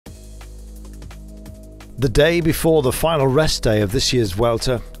The day before the final rest day of this year's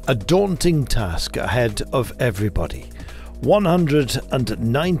Vuelta, a daunting task ahead of everybody.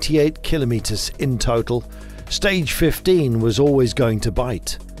 198 kilometres in total. Stage 15 was always going to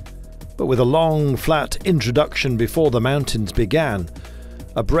bite. But with a long, flat introduction before the mountains began,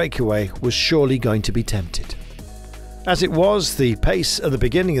 a breakaway was surely going to be tempted. As it was, the pace at the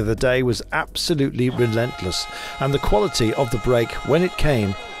beginning of the day was absolutely relentless, and the quality of the break when it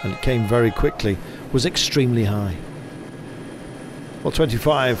came, and it came very quickly, was extremely high. Well,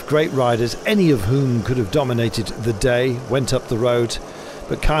 25 great riders, any of whom could have dominated the day, went up the road,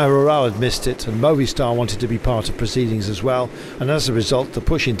 but Caja Rural had missed it, and Movistar wanted to be part of proceedings as well, and as a result the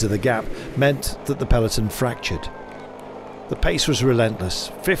push into the gap meant that the peloton fractured. The pace was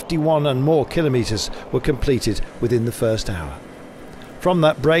relentless. 51 and more kilometres were completed within the first hour. From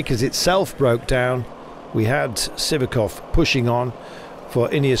that break, as itself broke down, we had Sivakov pushing on for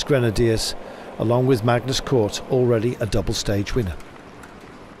Ineos Grenadiers, along with Magnus Cort, already a double stage winner.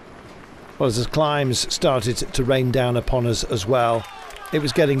 Well, as the climbs started to rain down upon us as well, it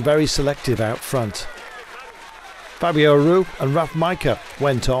was getting very selective out front. Fabio Aru and Raf Majka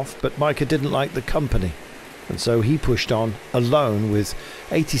went off, but Majka didn't like the company, and so he pushed on alone with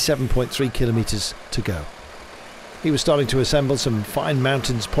 87.3 kilometres to go. He was starting to assemble some fine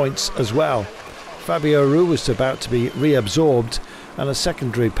mountains points as well. Fabio Aru was about to be reabsorbed, and a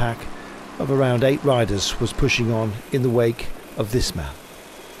secondary pack of around 8 riders was pushing on in the wake of this man.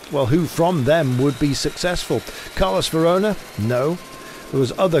 Well, who from them would be successful? Carlos Verona? No. There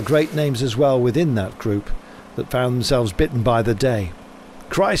was other great names as well within that group that found themselves bitten by the day.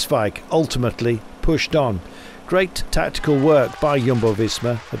 Kruijswijk ultimately pushed on. Great tactical work by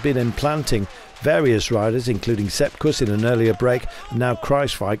Jumbo-Visma had been implanting various riders, including Sepp Kuss in an earlier break, and now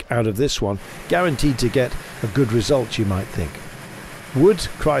Kruijswijk out of this one, guaranteed to get a good result, you might think. Would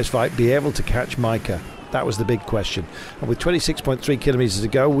Kruijswijk be able to catch Majka? That was the big question, and with 26.3 kilometres to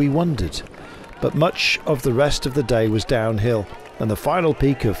go, we wondered. But much of the rest of the day was downhill, and the final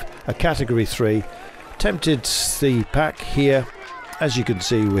peak of a Category 3 tempted the pack here, as you can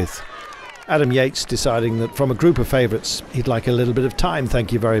see, with Adam Yates deciding that from a group of favourites he'd like a little bit of time,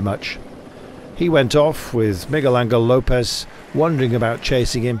 thank you very much. He went off with Miguel Angel Lopez wondering about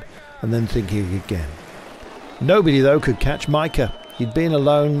chasing him and then thinking again. Nobody though could catch Majka. He'd been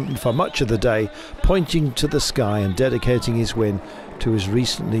alone for much of the day, pointing to the sky and dedicating his win to his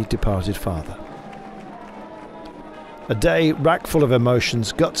recently departed father. A day rack full of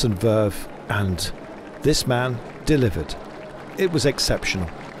emotions, guts and verve, and this man delivered. It was exceptional.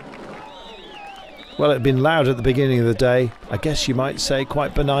 Well, it had been loud at the beginning of the day, I guess you might say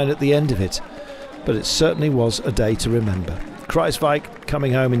quite benign at the end of it, but it certainly was a day to remember. Kruijswijk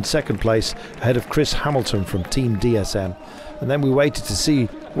coming home in second place ahead of Chris Hamilton from Team DSM, and then we waited to see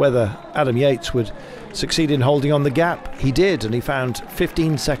whether Adam Yates would succeed in holding on the gap. He did, and he found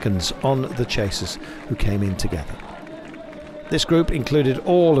 15 seconds on the chasers who came in together. This group included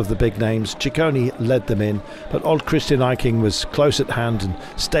all of the big names. Ciccone led them in, but old Christian Eiking was close at hand and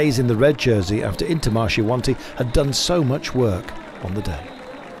stays in the red jersey after Intermarché Wanty had done so much work on the day.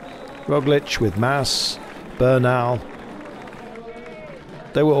 Roglič with Mas, Bernal,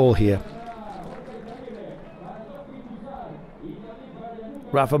 they were all here.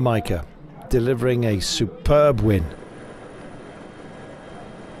 Rafa Majka delivering a superb win.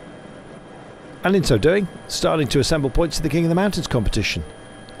 And in so doing, starting to assemble points to the King of the Mountains competition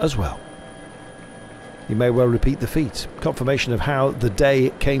as well. He may well repeat the feat. Confirmation of how the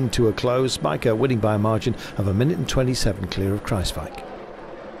day came to a close. Majka winning by a margin of 1 minute and 27 clear of Kruijswijk.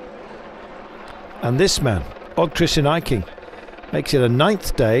 And this man, odd Christian Eiking, makes it a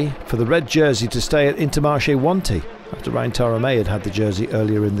 9th day for the red jersey to stay at Intermarché Wanty after Ryan Taramay had had the jersey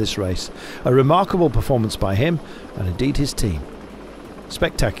earlier in this race. A remarkable performance by him and indeed his team.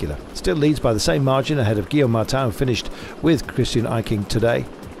 Spectacular. Still leads by the same margin ahead of Guillaume Martin, who finished with Christian Eiking today.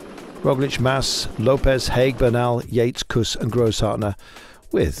 Roglič, Mas, Lopez, Haig, Bernal, Yates, Kuss and Grosshartner,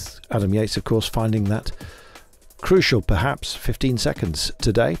 with Adam Yates of course finding that crucial perhaps 15 seconds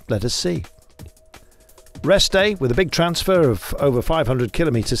today. Let us see. Rest day with a big transfer of over 500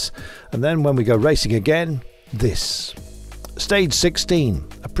 kilometres, and then when we go racing again, this. Stage 16,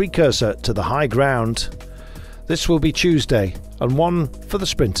 a precursor to the high ground. This will be Tuesday, and one for the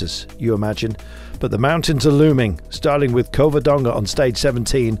sprinters, you imagine, but the mountains are looming, starting with Covadonga on stage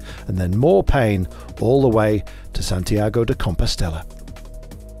 17, and then more pain all the way to Santiago de Compostela.